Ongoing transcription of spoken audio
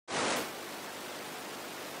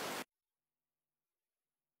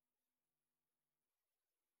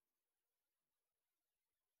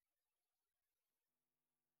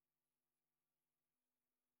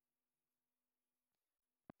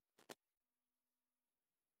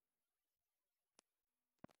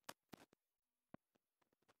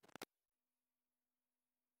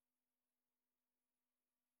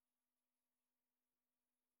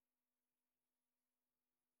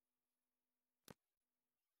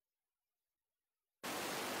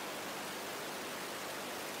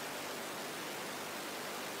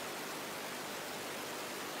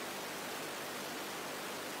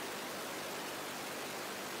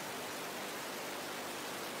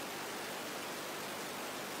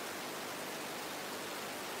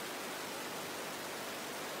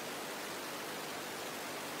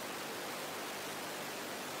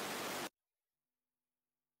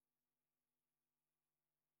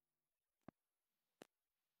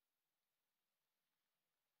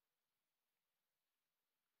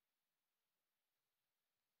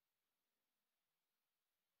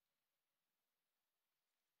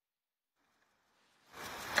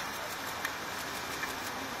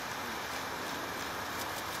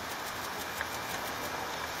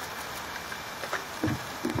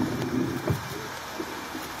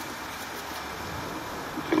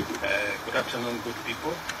afternoon, good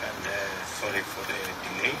people, and sorry for the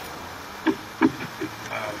delay.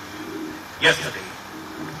 Yesterday,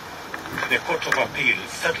 the Court of Appeal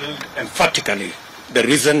settled emphatically the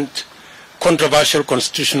recent controversial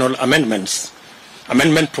constitutional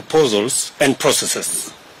amendment proposals and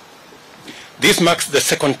processes. This marks the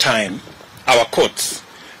second time our courts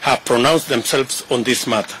have pronounced themselves on this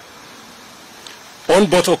matter. On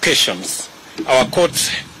both occasions, our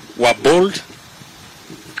courts were bold,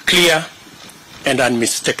 clear, and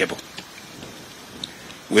unmistakable.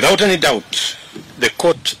 Without any doubt, the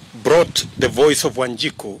court brought the voice of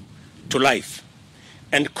Wanjiku to life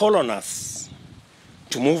and called on us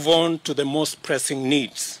to move on to the most pressing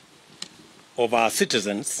needs of our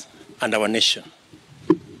citizens and our nation.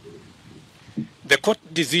 The court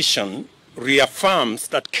decision reaffirms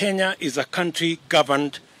that Kenya is a country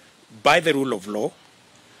governed by the rule of law,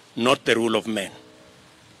 not the rule of men,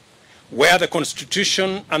 where the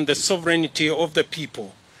Constitution and the sovereignty of the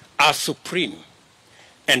people are supreme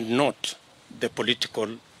and not the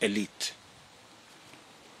political elite.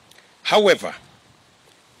 However,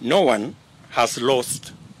 no one has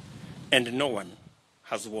lost and no one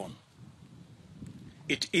has won.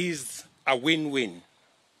 It is a win-win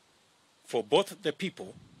for both the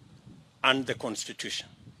people and the Constitution.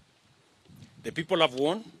 The people have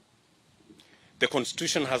won, the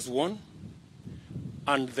Constitution has won,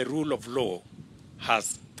 and the rule of law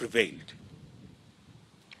has prevailed.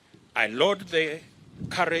 I laud the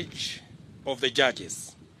courage of the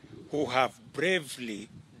judges who have bravely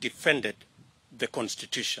defended the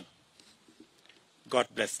Constitution. God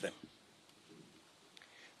bless them.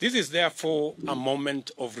 This is therefore a moment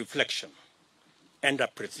of reflection and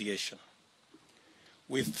appreciation.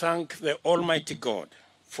 We thank the Almighty God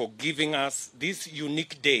for giving us this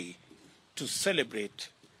unique day to celebrate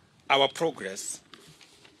our progress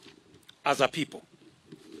as a people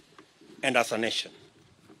and as a nation.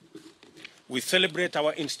 We celebrate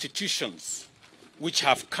our institutions which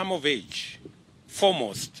have come of age,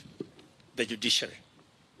 foremost the judiciary.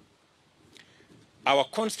 Our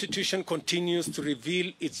Constitution continues to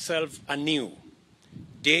reveal itself anew,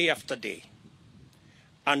 day after day,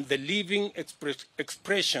 and the living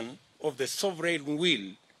expression of the sovereign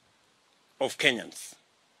will of Kenyans.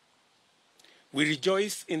 We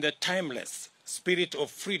rejoice in the timeless spirit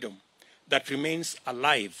of freedom that remains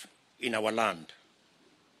alive in our land.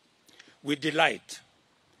 We delight,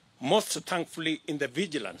 most thankfully, in the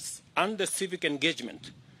vigilance and the civic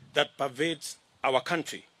engagement that pervades our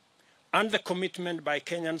country, and the commitment by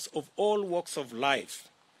Kenyans of all walks of life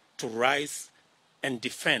to rise and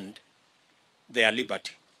defend their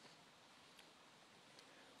liberty.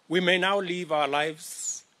 We may now live our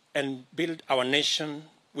lives and build our nation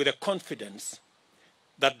with the confidence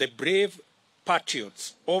that the brave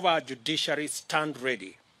patriots of our judiciary stand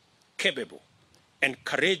ready, capable, and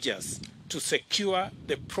courageous to secure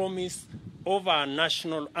the promise of our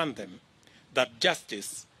national anthem that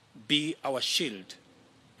justice be our shield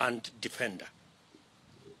and defender.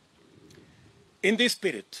 In this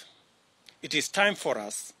spirit, it is time for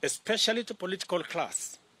us, especially the political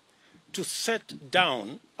class, to set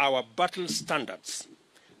down our battle standards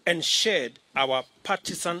and shed our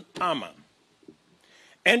partisan armor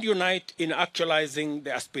and unite in actualizing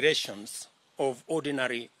the aspirations of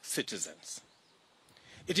ordinary citizens.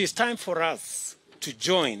 It is time for us to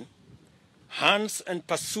join hands and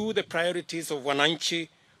pursue the priorities of Wananchi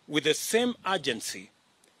with the same urgency,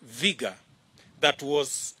 vigor that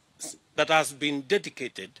has been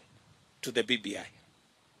dedicated to the BBI.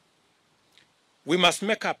 We must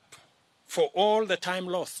make up for all the time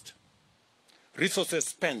lost, resources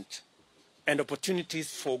spent, and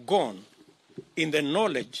opportunities foregone in the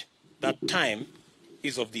knowledge that time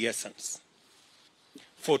is of the essence.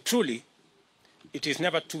 For truly, it is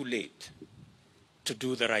never too late to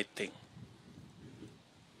do the right thing.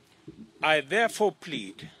 I therefore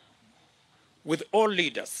plead with all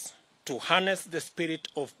leaders to harness the spirit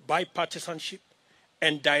of bipartisanship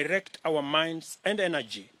and direct our minds and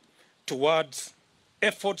energy towards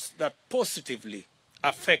efforts that positively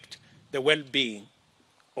affect the well-being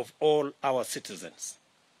of all our citizens.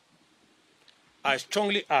 I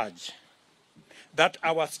strongly urge that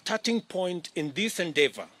our starting point in this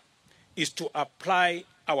endeavor is to apply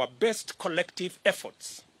our best collective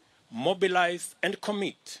efforts, mobilize and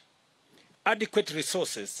commit adequate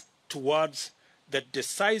resources towards the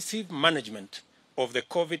decisive management of the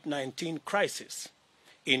COVID-19 crisis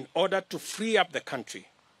in order to free up the country,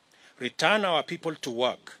 return our people to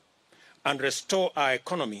work, and restore our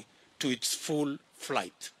economy to its full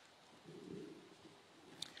flight.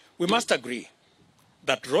 We must agree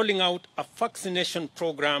that rolling out a vaccination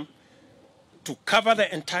program to cover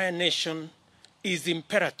the entire nation is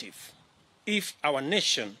imperative if our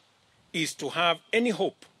nation is to have any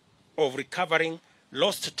hope of recovering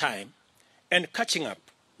lost time and catching up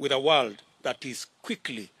with a world that is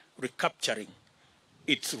quickly recapturing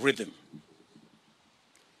its rhythm.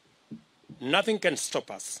 Nothing can stop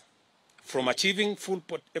us from achieving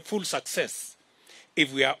full success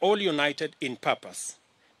if we are all united in purpose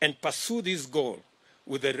and pursue this goal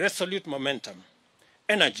with the resolute momentum,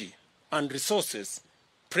 energy, and resources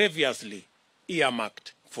previously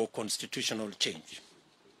earmarked for constitutional change.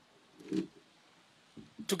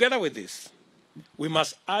 Together with this, we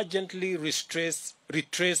must urgently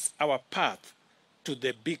retrace our path to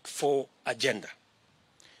the Big Four agenda,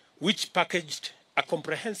 which packaged a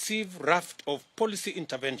comprehensive raft of policy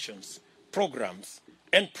interventions, programs,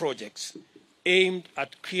 and projects aimed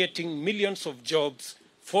at creating millions of jobs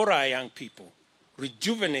for our young people,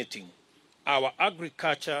 rejuvenating our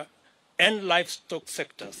agriculture and livestock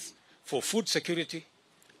sectors for food security,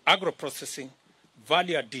 agro-processing,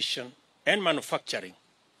 value addition, and manufacturing,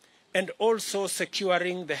 and also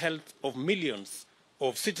securing the health of millions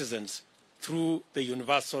of citizens through the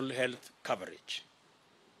universal health coverage.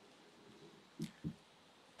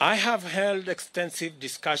 I have held extensive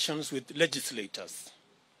discussions with legislators,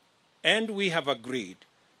 and we have agreed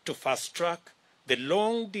to fast-track the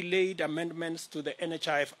long-delayed amendments to the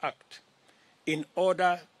NHIF Act in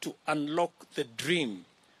order to unlock the dream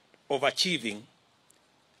of achieving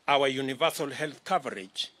our universal health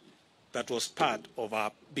coverage that was part of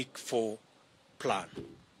our Big Four plan.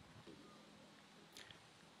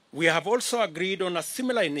 We have also agreed on a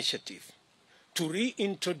similar initiative to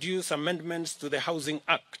reintroduce amendments to the Housing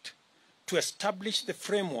Act to establish the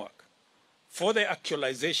framework for the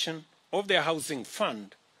actualization of the housing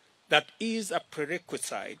fund that is a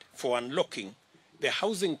prerequisite for unlocking the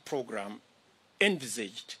housing program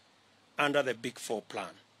envisaged under the Big Four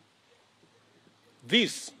plan.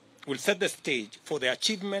 This will set the stage for the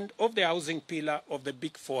achievement of the housing pillar of the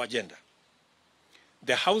Big Four agenda.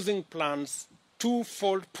 The housing plan's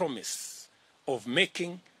twofold promise of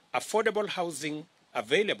making affordable housing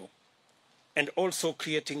available and also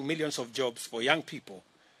creating millions of jobs for young people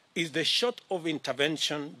is the sort of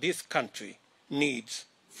intervention this country needs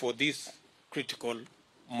for this critical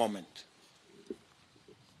moment.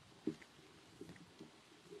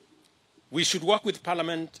 We should work with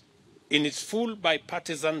Parliament in its full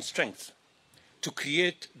bipartisan strength to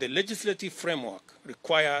create the legislative framework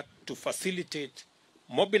required to facilitate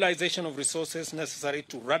mobilization of resources necessary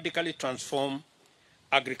to radically transform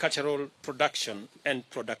agricultural production and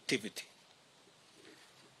productivity.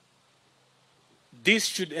 This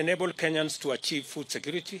should enable Kenyans to achieve food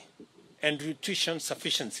security and nutrition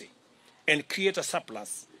sufficiency and create a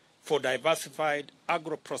surplus for diversified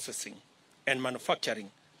agro-processing and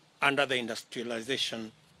manufacturing under the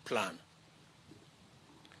industrialization plan.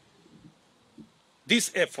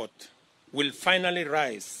 This effort will finally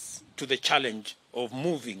rise to the challenge of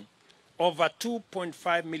moving over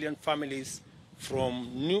 2.5 million families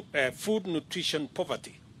from food nutrition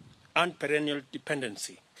poverty and perennial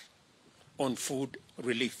dependency on food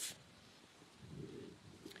relief.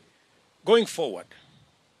 Going forward,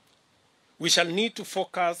 we shall need to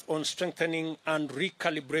focus on strengthening and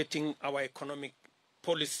recalibrating our economic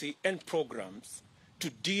policy and programs to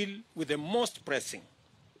deal with the most pressing,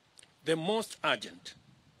 the most urgent,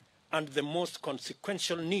 and the most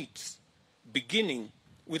consequential needs, beginning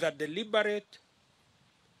with a deliberate,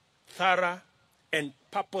 thorough, and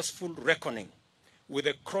purposeful reckoning with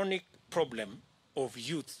the chronic problem of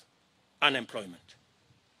youth unemployment.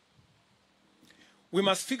 We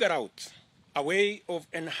must figure out a way of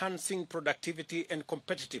enhancing productivity and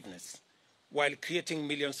competitiveness while creating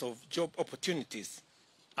millions of job opportunities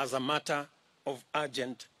as a matter of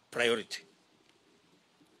urgent priority.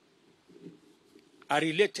 A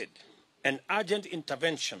related and urgent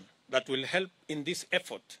intervention that will help in this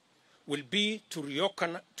effort will be to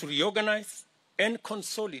reorganize and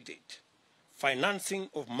consolidate financing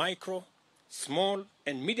of micro, small,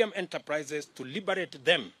 and medium enterprises to liberate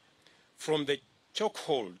them from the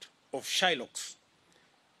chokehold of Shylocks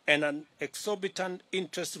and an exorbitant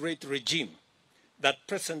interest rate regime that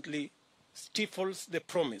presently stifles the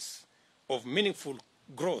promise of meaningful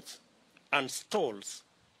growth and stalls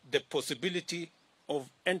the possibility of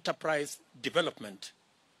enterprise development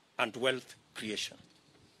and wealth creation.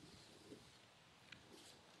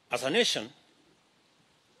 As a nation,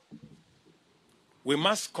 we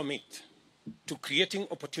must commit to creating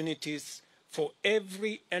opportunities for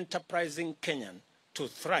every enterprising Kenyan to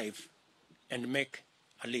thrive and make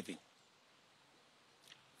a living.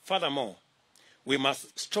 Furthermore, we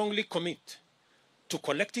must strongly commit to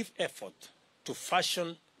collective effort to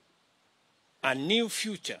fashion a new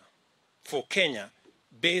future for Kenya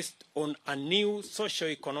based on a new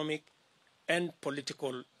socio-economic and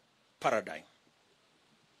political paradigm.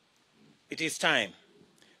 It is time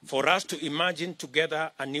for us to imagine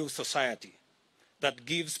together a new society that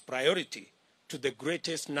gives priority to the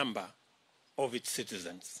greatest number of its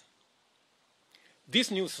citizens.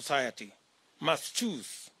 This new society must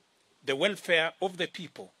choose the welfare of the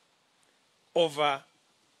people over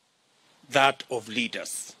that of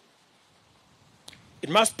leaders. It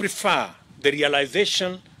must prefer the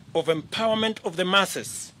realization of empowerment of the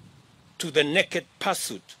masses to the naked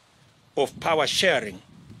pursuit of power sharing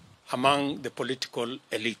among the political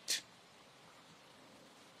elite.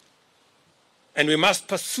 And we must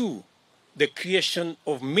pursue the creation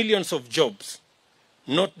of millions of jobs,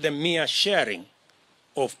 not the mere sharing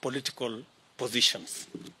of political positions.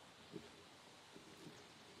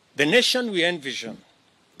 The nation we envision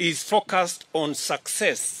is focused on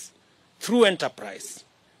success through enterprise,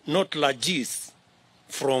 not largesse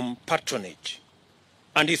from patronage,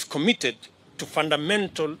 and is committed to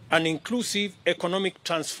fundamental and inclusive economic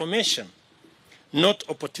transformation, not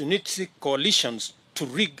opportunistic coalitions to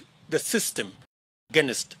rig the system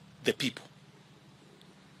against the people.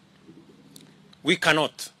 We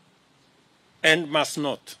cannot and must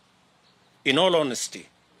not, in all honesty,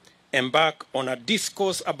 embark on a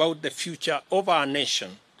discourse about the future of our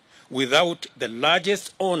nation without the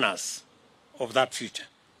largest owners of that future: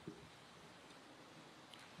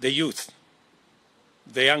 the youth,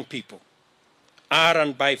 the young people, are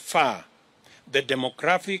and by far the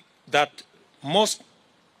demographic most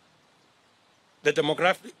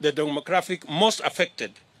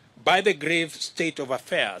affected by the grave state of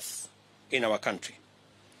affairs in our country.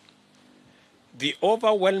 The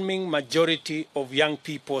overwhelming majority of young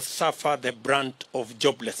people suffer the brunt of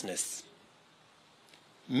joblessness.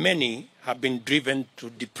 Many have been driven to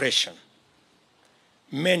depression.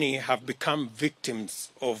 Many have become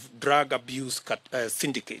victims of drug abuse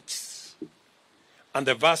syndicates. And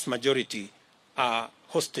the vast majority are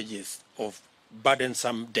hostages of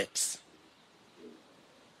burdensome debts.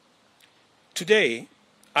 Today,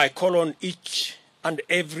 I call on each and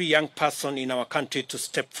every young person in our country to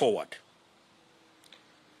step forward,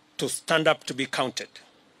 to stand up to be counted,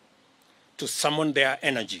 to summon their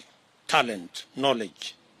energy, talent,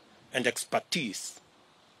 knowledge, and expertise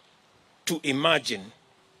to imagine,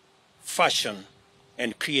 fashion,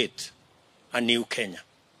 and create a new Kenya.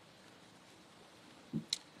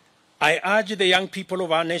 I urge the young people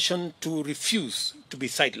of our nation to refuse to be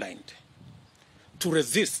sidelined, to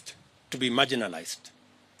resist to be marginalized,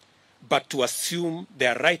 but to assume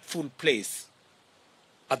their rightful place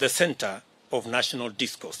at the center of national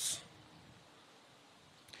discourse.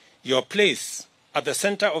 Your place at the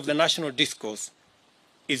center of the national discourse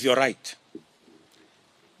is your right.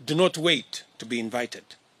 Do not wait to be invited.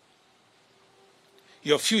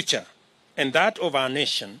 Your future and that of our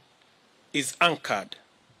nation is anchored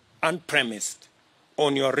and premised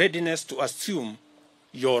on your readiness to assume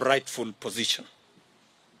your rightful position.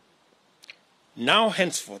 Now,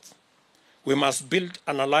 henceforth, we must build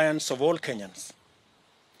an alliance of all Kenyans,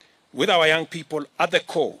 with our young people at the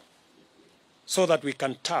core, so that we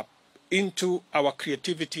can tap into our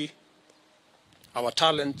creativity, our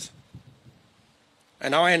talent,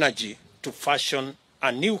 and our energy to fashion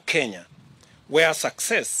a new Kenya where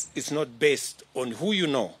success is not based on who you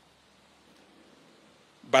know,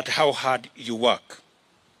 but how hard you work.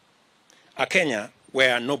 A Kenya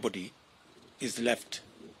where nobody is left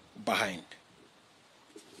behind.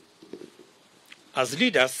 As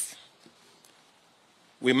leaders,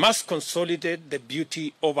 we must consolidate the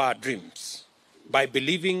beauty of our dreams by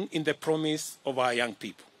believing in the promise of our young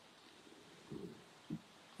people.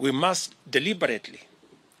 We must deliberately,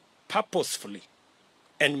 purposefully,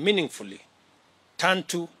 and meaningfully turn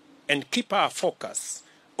to and keep our focus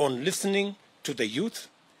on listening to the youth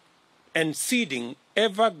and ceding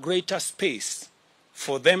ever greater space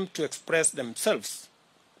for them to express themselves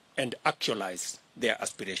and actualize their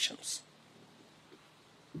aspirations.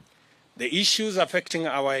 The issues affecting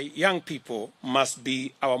our young people must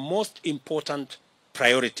be our most important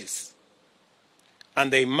priorities,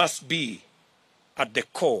 and they must be at the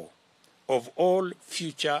core of all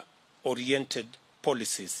future-oriented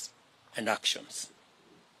policies and actions.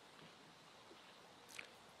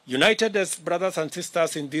 United as brothers and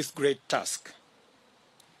sisters in this great task,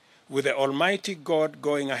 with the Almighty God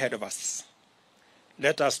going ahead of us,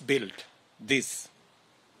 let us build this,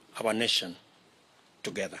 our nation,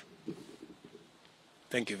 together.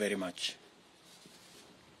 Thank you very much.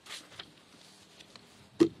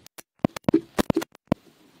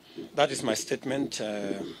 That is my statement.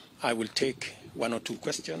 I will take one or two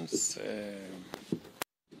questions,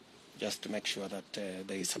 just to make sure that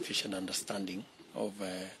there is sufficient understanding of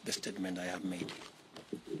the statement I have made.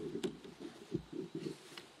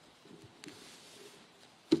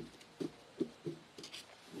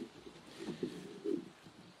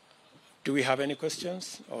 Do we have any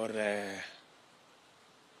questions, or the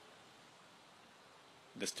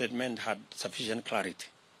statement had sufficient clarity?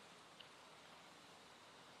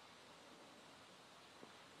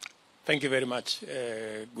 Thank you very much,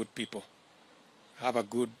 good people. Have a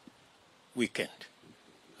good weekend.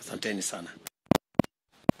 Asanteni sana.